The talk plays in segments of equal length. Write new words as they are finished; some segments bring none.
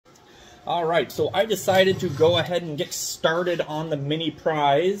Alright, so I decided to go ahead and get started on the mini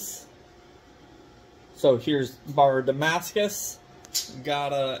prize. So here's our Damascus.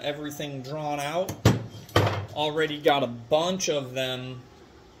 Got everything drawn out. Already got a bunch of them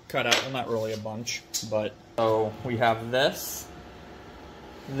cut out. Well, not really a bunch, but... So we have this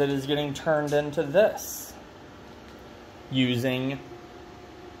that is getting turned into this using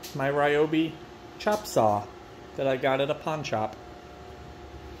my Ryobi chop saw that I got at a pawn shop.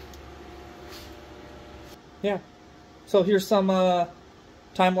 Yeah, so here's some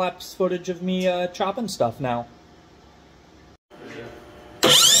time-lapse footage of me chopping stuff now.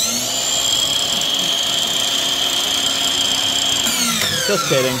 Just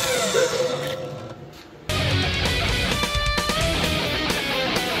kidding.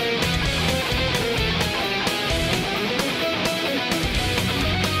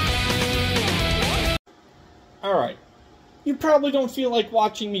 Alright, you probably don't feel like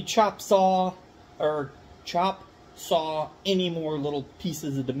watching me chop saw any more little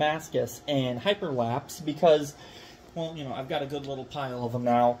pieces of Damascus and hyperlapse because, well, you know, I've got a good little pile of them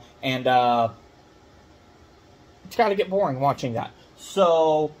now, and it's got to get boring watching that.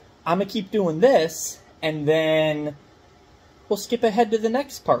 So I'm going to keep doing this, and then we'll skip ahead to the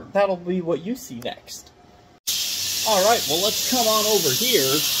next part. That'll be what you see next. Alright, well, let's come on over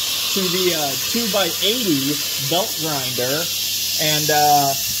here to the 2x80 belt grinder and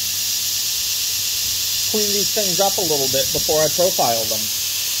clean these things up a little bit before I profile them.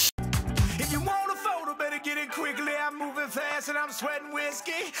 If you want a photo, better get it quickly. I'm moving fast and I'm sweating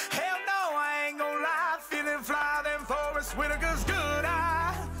whiskey. Hell no, I ain't gonna lie. Feeling fly, then Forrest Whitaker's good.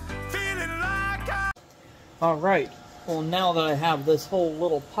 I feeling like I... Alright, well, now that I have this whole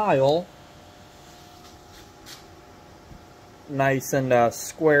little pile nice and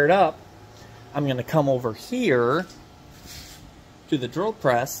squared up, I'm going to come over here to the drill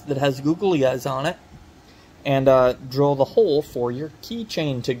press that has googly eyes on it and drill the hole for your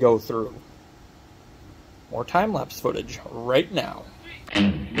keychain to go through. More time-lapse footage right now.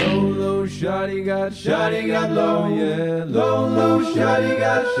 Low, low, shawty got low, yeah. Low, low, shawty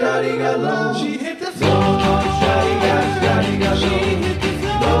got low. She hit the floor. Low, low, shawty got low.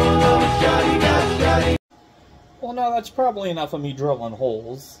 Low, low, shawty got. Well, now that's probably enough of me drilling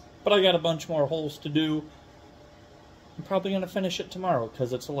holes, but I got a bunch more holes to do. I'm probably going to finish it tomorrow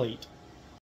because it's late.